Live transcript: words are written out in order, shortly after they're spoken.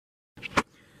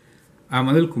I'm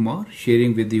Anil Kumar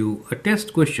sharing with you a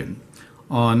test question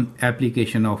on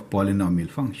application of polynomial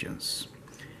functions.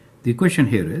 The question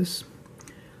here is,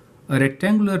 a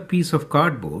rectangular piece of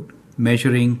cardboard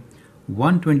measuring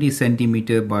 120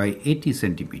 centimeter by 80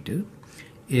 centimeter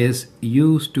is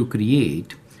used to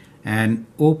create an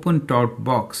open top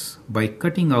box by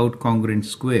cutting out congruent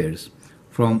squares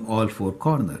from all four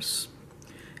corners.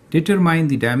 Determine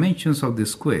the dimensions of the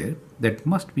square that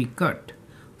must be cut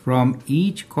from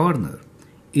each corner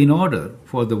in order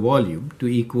for the volume to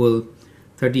equal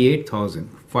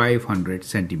 38,500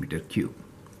 centimeter cube.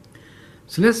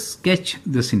 So let's sketch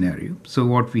the scenario. So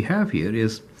what we have here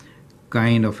is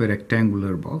kind of a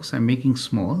rectangular box. I'm making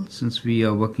small since we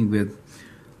are working with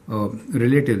a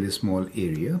relatively small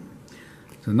area.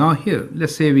 So now here,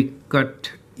 let's say we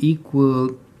cut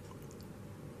equal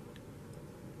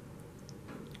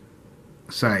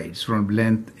sides from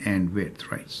length and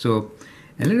width, right? So,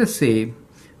 and let us say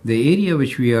the area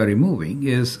which we are removing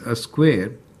is a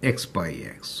square x by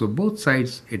x. So both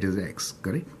sides it is x,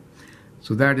 correct?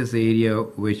 So that is the area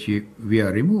which we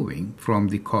are removing from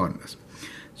the corners.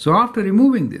 So after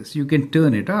removing this, you can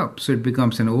turn it up so it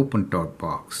becomes an open top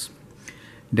box.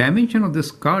 Dimension of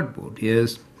this cardboard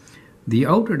is the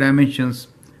outer dimensions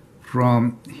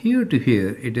from here to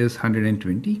here, it is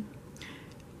 120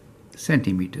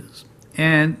 centimeters.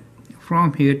 And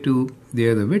from here to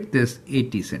there, the width is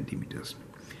 80 centimeters.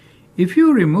 If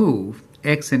you remove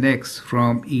x and x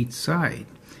from each side,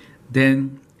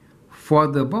 then for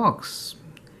the box,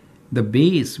 the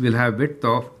base will have width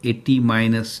of 80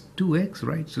 minus 2x,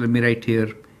 right? So let me write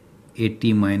here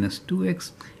 80 minus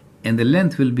 2x, and the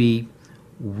length will be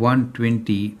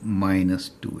 120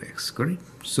 minus 2x, correct?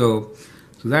 So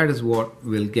that is what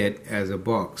we'll get as a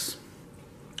box.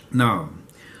 Now,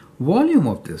 volume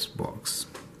of this box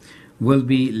will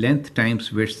be length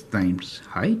times width times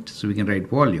height. So we can write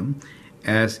volume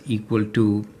as equal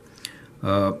to,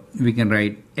 we can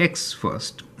write x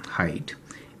first, height,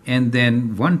 and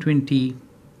then 120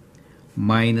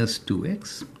 minus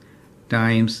 2x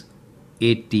times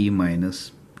 80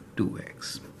 minus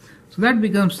 2x. So that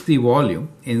becomes the volume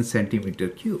in centimeter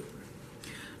cube.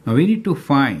 Now we need to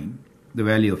find the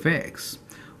value of x,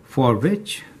 for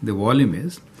which the volume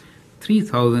is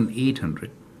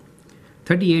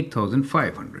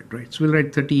 38,500, right? So we'll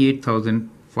write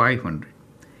 38,500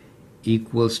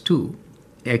 equals to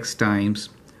x times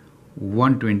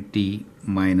 120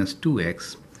 minus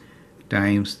 2x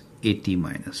times 80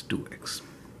 minus 2x.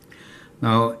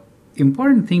 Now,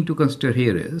 important thing to consider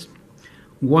here is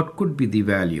what could be the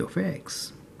value of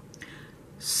x.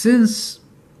 Since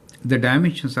the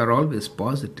dimensions are always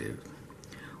positive,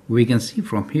 we can see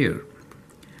from here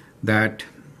that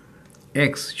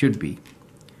x should be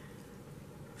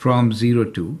from 0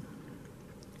 to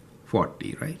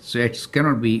 40, right? So x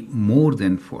cannot be more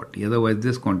than 40, otherwise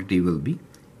this quantity will be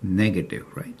negative,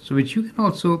 right? So which you can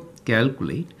also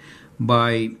calculate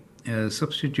by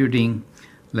substituting,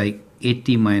 like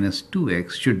 80 minus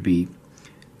 2x should be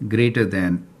greater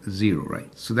than 0,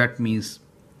 right? So that means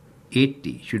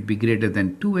 80 should be greater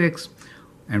than 2x,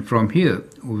 and from here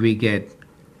we get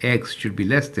x should be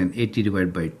less than 80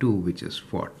 divided by 2, which is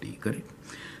 40, correct?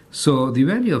 So the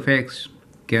value of x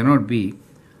cannot be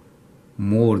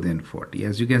more than 40.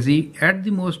 As you can see, at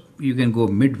the most you can go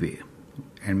midway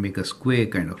and make a square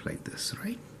kind of like this,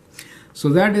 right? So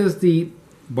that is the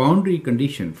boundary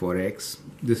condition for x.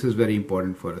 This is very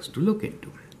important for us to look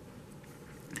into.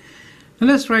 Now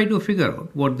let's try to figure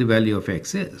out what the value of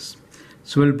x is.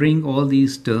 So we'll bring all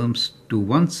these terms to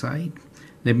one side.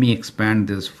 Let me expand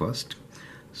this first.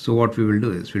 So what we will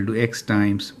do is we'll do x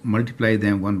times, multiply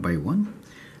them one by one.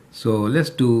 So let's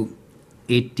do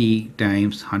 80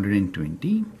 times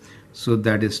 120. So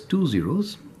that is 2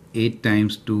 zeros. 8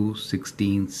 times 2,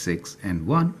 16, 6 and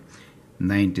 1,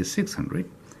 9600,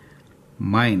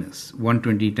 minus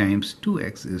 120 times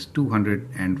 2x is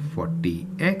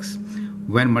 240x.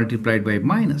 When multiplied by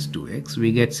minus 2x,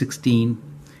 we get 16.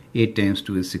 8 times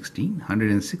 2 is 16,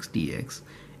 160x,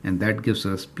 and that gives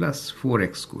us plus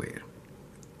 4x squared.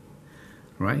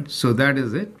 Right? So that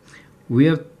is it. We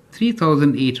have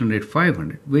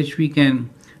 38,500, which we can,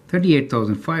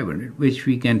 38,500, which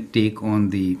we can take on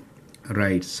the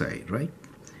right side, right?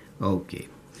 Okay.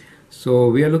 So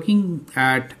we are looking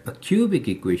at a cubic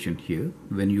equation here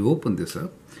when you open this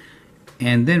up,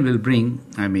 and then we'll bring,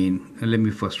 let me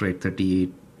first write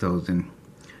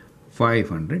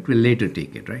 38,500. We'll later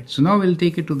take it, right? So now we'll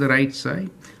take it to the right side.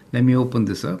 Let me open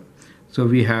this up. So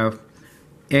we have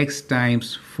x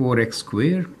times 4x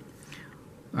squared.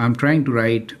 I'm trying to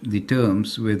write the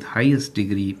terms with highest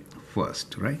degree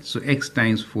first, right? So x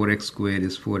times 4x squared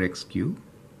is 4x cubed.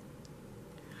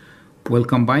 We'll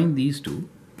combine these two.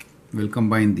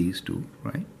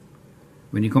 Right?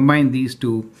 When you combine these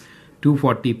two,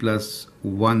 240 plus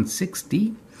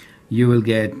 160, you will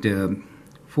get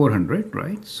 400,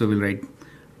 right? So we'll write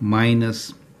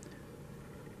minus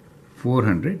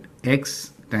 400.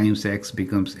 X times x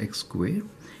becomes x squared,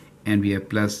 and we have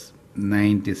plus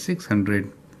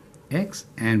 9600 x,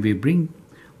 and we bring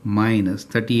minus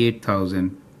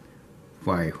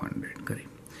 38,500. Correct.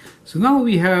 So now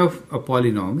we have a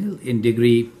polynomial in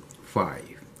degree 5.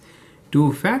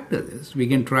 To factor this, we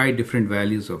can try different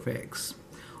values of x.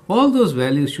 All those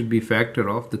values should be factor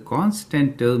of the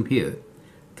constant term here,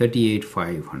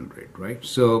 38,500, right?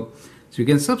 So you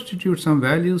can substitute some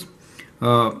values.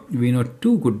 We know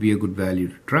 2 could be a good value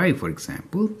to try, for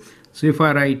example. So if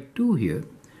I write 2 here,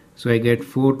 so I get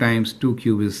 4 times 2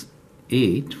 cube is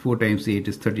 8, 4 times 8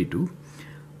 is 32,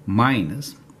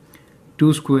 minus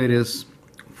 2 square is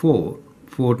 4,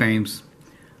 4 times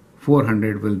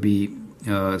 400 will be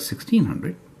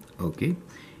 1600. Okay,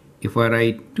 if I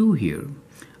write 2 here,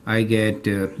 I get,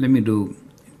 let me do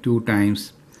 2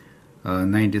 times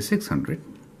 9600.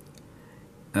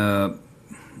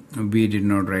 We did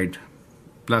not write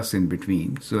plus in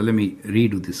between, so let me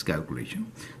redo this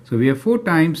calculation. So we have 4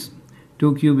 times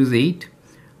 2 cube is 8,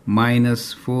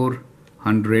 minus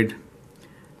 400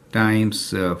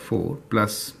 times 4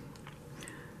 plus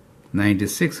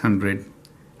 9600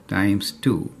 times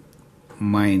 2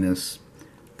 minus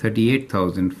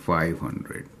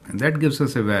 38,500, and that gives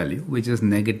us a value which is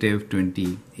negative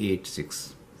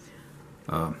 28.6,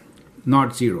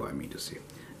 not 0, I mean to say.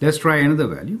 Let's try another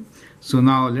value. So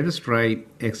now let us try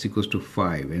x equals to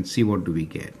 5 and see what do we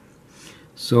get.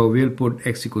 So we'll put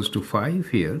x equals to 5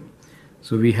 here.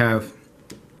 So we have,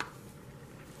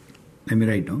 let me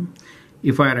write down,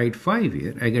 if I write 5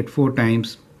 here, I get 4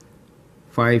 times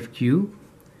 5 cube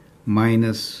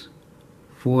minus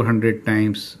 400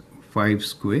 times 5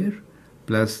 square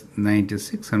plus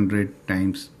 9600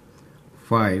 times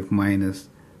 5 minus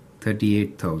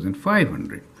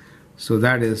 38,500. So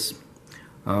that is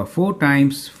 4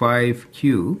 times 5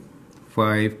 cube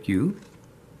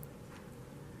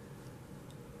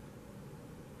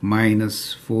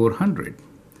minus 400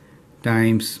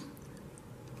 times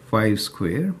 5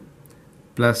 square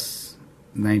plus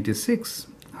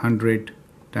 9600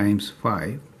 times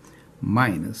 5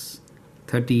 minus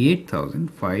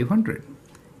 38,500,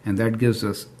 and that gives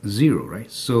us 0,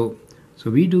 right? So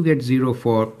we do get 0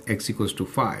 for x equals to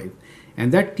 5,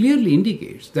 and that clearly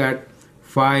indicates that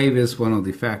 5 is one of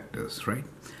the factors, right?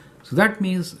 So that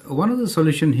means one of the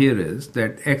solution here is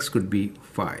that x could be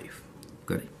 5,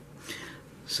 correct?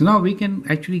 So now we can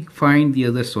actually find the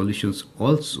other solutions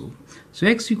also. So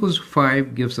x equals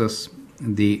 5 gives us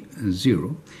the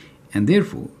 0, and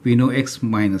therefore we know x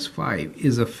minus 5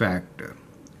 is a factor,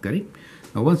 correct?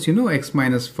 Now once you know x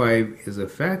minus 5 is a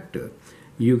factor,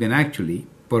 you can actually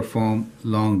perform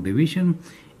long division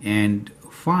and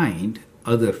find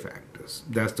other factors.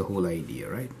 That's the whole idea,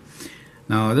 right?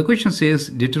 Now the question says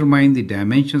determine the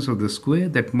dimensions of the square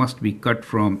that must be cut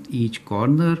from each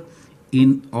corner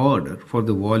in order for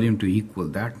the volume to equal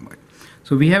that much.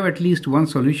 So we have at least one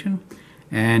solution,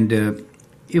 and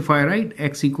if I write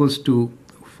x equals to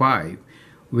 5,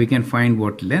 we can find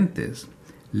what length is.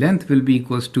 Length will be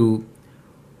equals to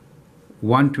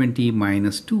 120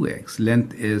 minus 2x.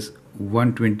 Length is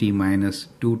 120 minus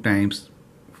 2 times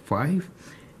 5,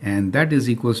 and that is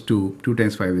equals to 2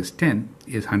 times 5 is 10,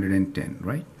 is 110,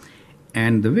 right?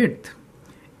 And the width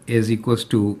is equals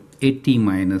to 80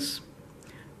 minus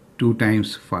 2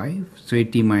 times 5. So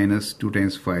 80 minus 2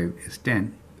 times 5 is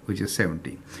 10, which is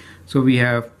 70. So we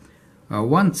have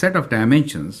one set of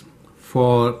dimensions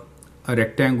for a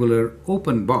rectangular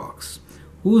open box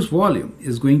whose volume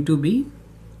is going to be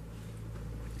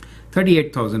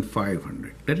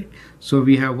 38,500, correct? So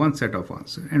we have one set of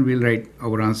answer, and we'll write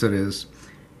our answer is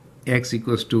x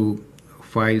equals to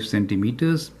 5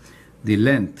 centimeters. The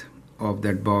length of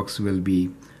that box will be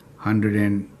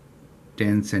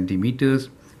 110 centimeters,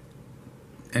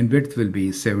 and width will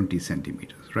be 70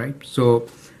 centimeters, right? So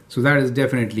that is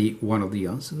definitely one of the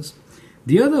answers.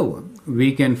 The other one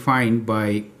we can find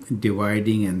by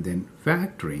dividing and then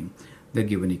factoring the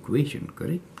given equation,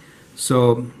 correct?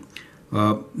 So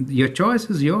your choice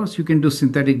is yours. You can do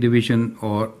synthetic division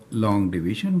or long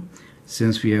division.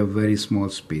 Since we have very small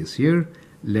space here,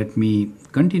 let me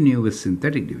continue with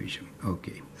synthetic division.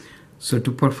 Okay, so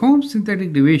to perform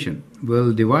synthetic division,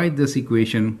 we'll divide this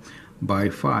equation by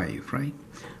 5, right?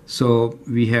 So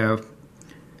we have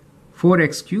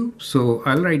 4x cubed. So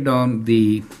I'll write down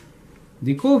the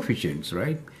coefficients,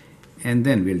 right? And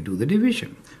then we'll do the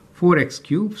division. 4x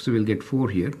cubed, so we'll get 4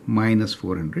 here, minus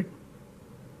 400.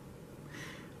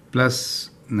 plus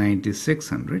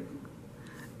 9600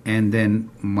 and then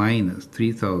minus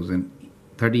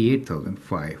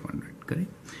 38,500,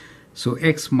 correct? So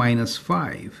x minus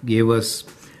 5 gave us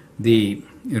the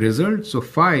result. So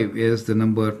 5 is the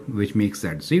number which makes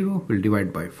that 0. We'll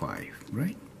divide by 5,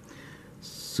 right?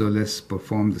 So let's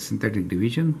perform the synthetic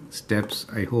division steps.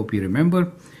 I hope you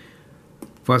remember.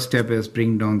 First step is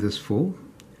bring down this 4.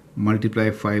 Multiply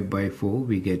 5 by 4,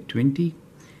 we get 20.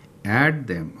 Add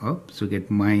them up, so get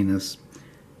minus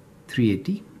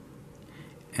 380.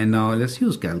 And now let's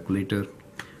use calculator.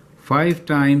 5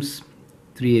 times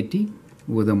 380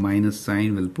 with a minus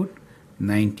sign will put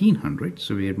 1900.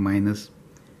 So we get minus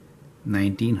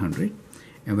 1900.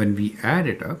 And when we add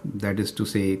it up, that is to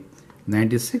say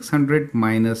 9600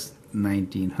 minus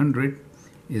 1900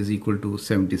 is equal to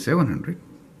 7700.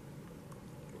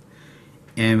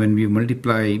 And when we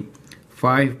multiply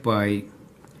 5 by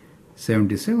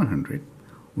 7700,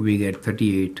 we get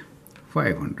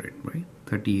 38,500, right?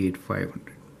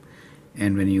 38,500.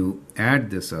 And when you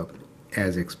add this up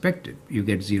as expected, you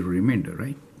get 0 remainder,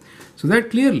 right? So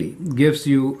that clearly gives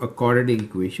you a quadratic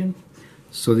equation.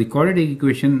 So the quadratic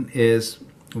equation is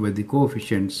with the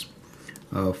coefficients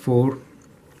 4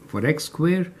 for x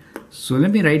squared. So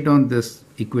let me write down this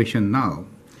equation now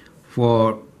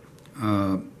for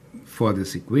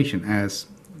this equation as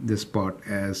this part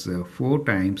as 4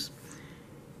 times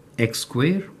x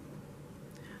squared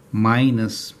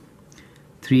minus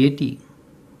 380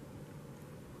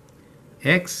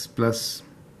 x plus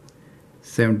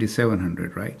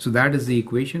 7700, right? So that is the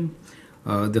equation,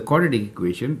 the quadratic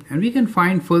equation, and we can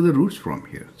find further roots from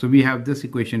here. So we have this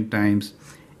equation times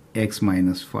x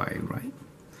minus 5, right?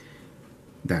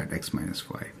 That x minus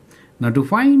 5. Now to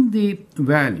find the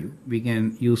value, we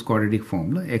can use quadratic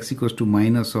formula. X equals to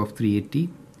minus of 380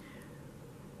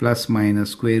 plus minus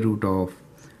square root of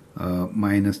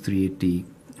minus 380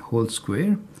 whole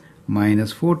square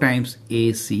minus 4 times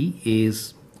AC. A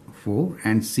is 4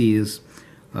 and C is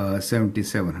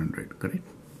 7700, correct?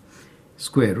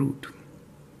 Square root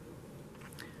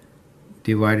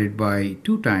divided by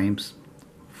 2 times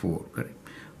 4, correct?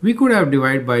 We could have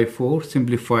divided by 4,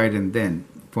 simplified, and then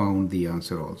found the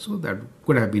answer also. That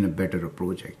could have been a better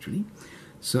approach actually.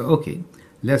 So okay,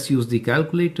 let's use the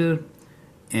calculator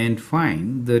and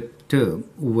find the term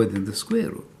within the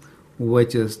square root,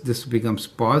 which is, this becomes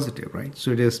positive, right?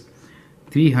 So it is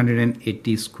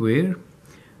 380 square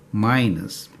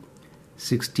minus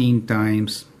 16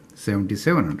 times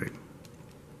 7700.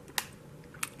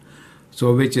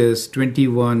 So which is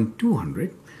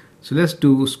 21,200. So let's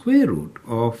do square root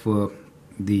of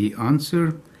the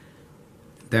answer,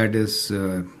 that is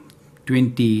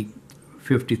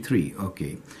 2053.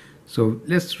 Okay, so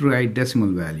let's write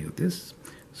decimal value of this.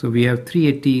 So we have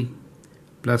 380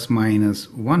 plus minus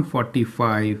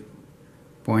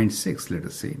 145.6, let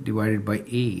us say, divided by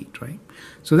 8, right?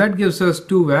 So that gives us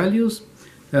two values.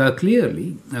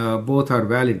 Clearly both are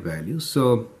valid values,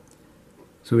 so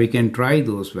we can try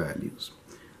those values.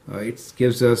 It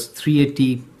gives us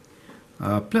 380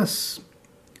 plus,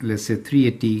 let's say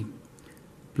 380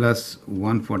 plus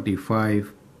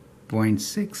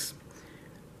 145.6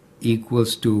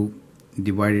 equals to,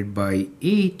 divided by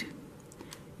 8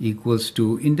 equals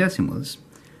to, in decimals,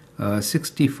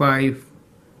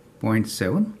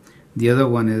 65.7. The other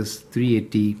one is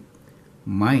 380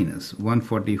 minus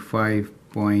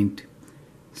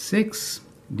 145.6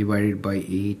 divided by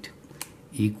 8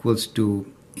 equals to,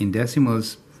 in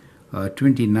decimals,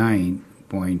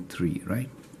 29.3, right?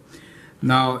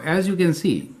 Now, as you can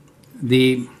see,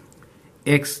 the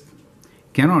x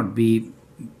cannot be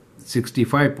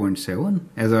 65.7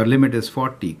 as our limit is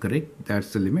 40, correct?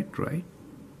 That's the limit, right?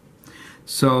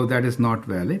 So that is not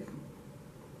valid.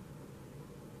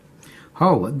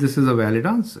 However, this is a valid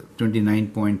answer,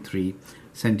 29.3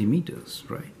 centimeters,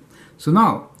 right? So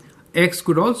now x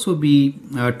could also be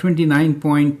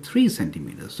 29.3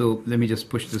 centimeters. So let me just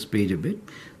push this page a bit.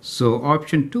 So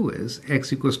option 2 is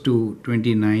x equals to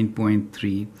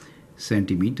 29.3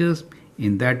 centimeters.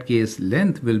 In that case,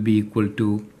 length will be equal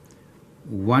to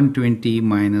 120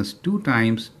 minus 2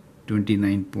 times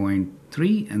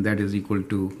 29.3, and that is equal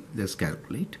to, let's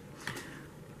calculate,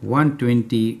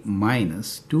 120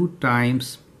 minus 2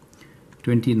 times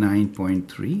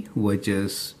 29.3, which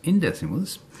is, in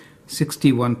decimals,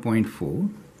 61.4,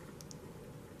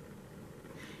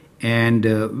 and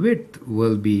width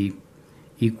will be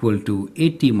equal to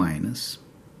 80 minus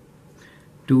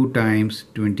 2 times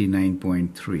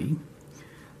 29.3.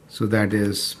 So that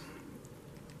is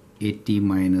 80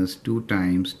 minus 2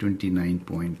 times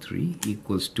 29.3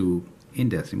 equals to, in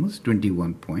decimals,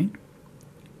 21.4.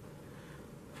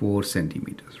 4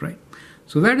 centimeters, right?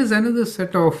 So that is another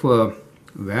set of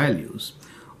values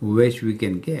which we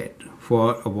can get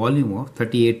for a volume of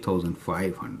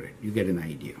 38,500. You get an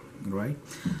idea, right?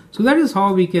 So that is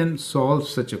how we can solve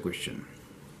such a question.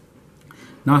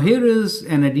 Now here is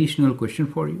an additional question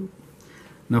for you.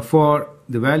 Now for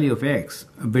the value of x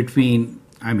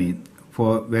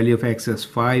for value of x as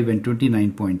 5 and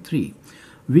 29.3,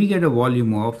 we get a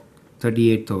volume of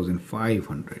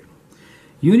 38,500.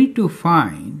 You need to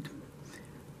find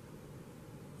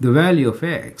the value of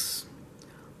x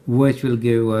which will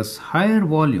give us higher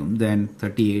volume than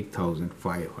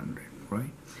 38,500,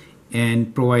 right?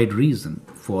 And provide reason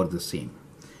for the same.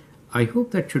 I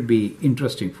hope that should be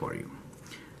interesting for you.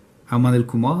 I'm Anil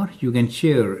Kumar. You can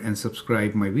share and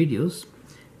subscribe my videos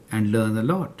and learn a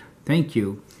lot. Thank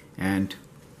you and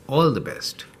all the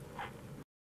best.